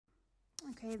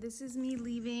Okay, this is me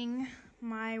leaving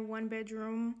my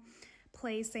one-bedroom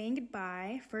place, saying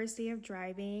goodbye. First day of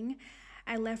driving.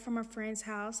 I left from a friend's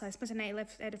house. I spent the night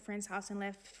left at a friend's house and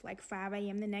left like 5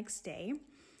 a.m. the next day.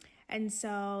 And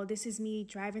so this is me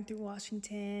driving through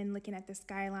Washington, looking at the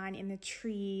skyline and the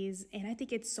trees. And I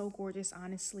think it's so gorgeous,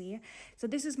 honestly. So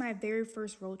this is my very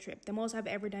first road trip. The most I've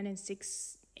ever done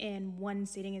in one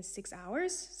sitting is 6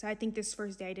 hours. So I think this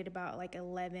first day I did about like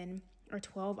 11 or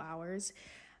 12 hours.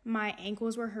 My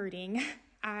ankles were hurting.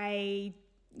 I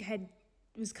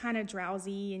was kind of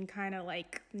drowsy and kind of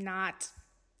like not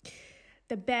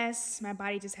the best. My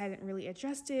body just hadn't really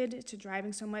adjusted to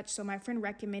driving so much. So my friend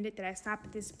recommended that I stop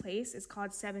at this place. It's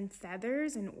called Seven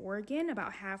Feathers in Oregon,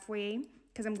 about halfway,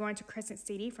 because I'm going to Crescent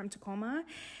City from Tacoma.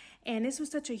 And this was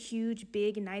such a huge,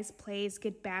 big, nice place,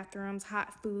 good bathrooms,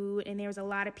 hot food, and there was a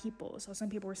lot of people. So some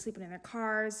people were sleeping in their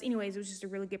cars. Anyways, it was just a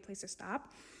really good place to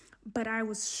stop. But I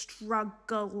was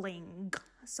struggling.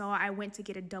 So I went to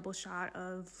get a double shot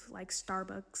of like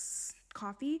Starbucks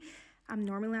coffee. I'm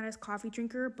normally not a coffee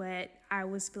drinker, but I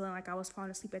was feeling like I was falling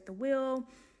asleep at the wheel.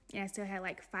 And I still had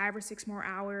like 5 or 6 more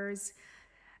hours.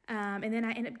 And then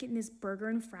I ended up getting this burger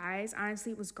and fries.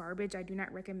 Honestly, it was garbage. I do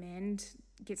not recommend.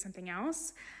 Get something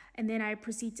else. And then I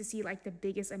proceed to see like the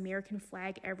biggest American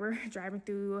flag ever driving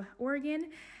through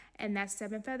Oregon. And that's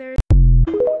Seven Feathers.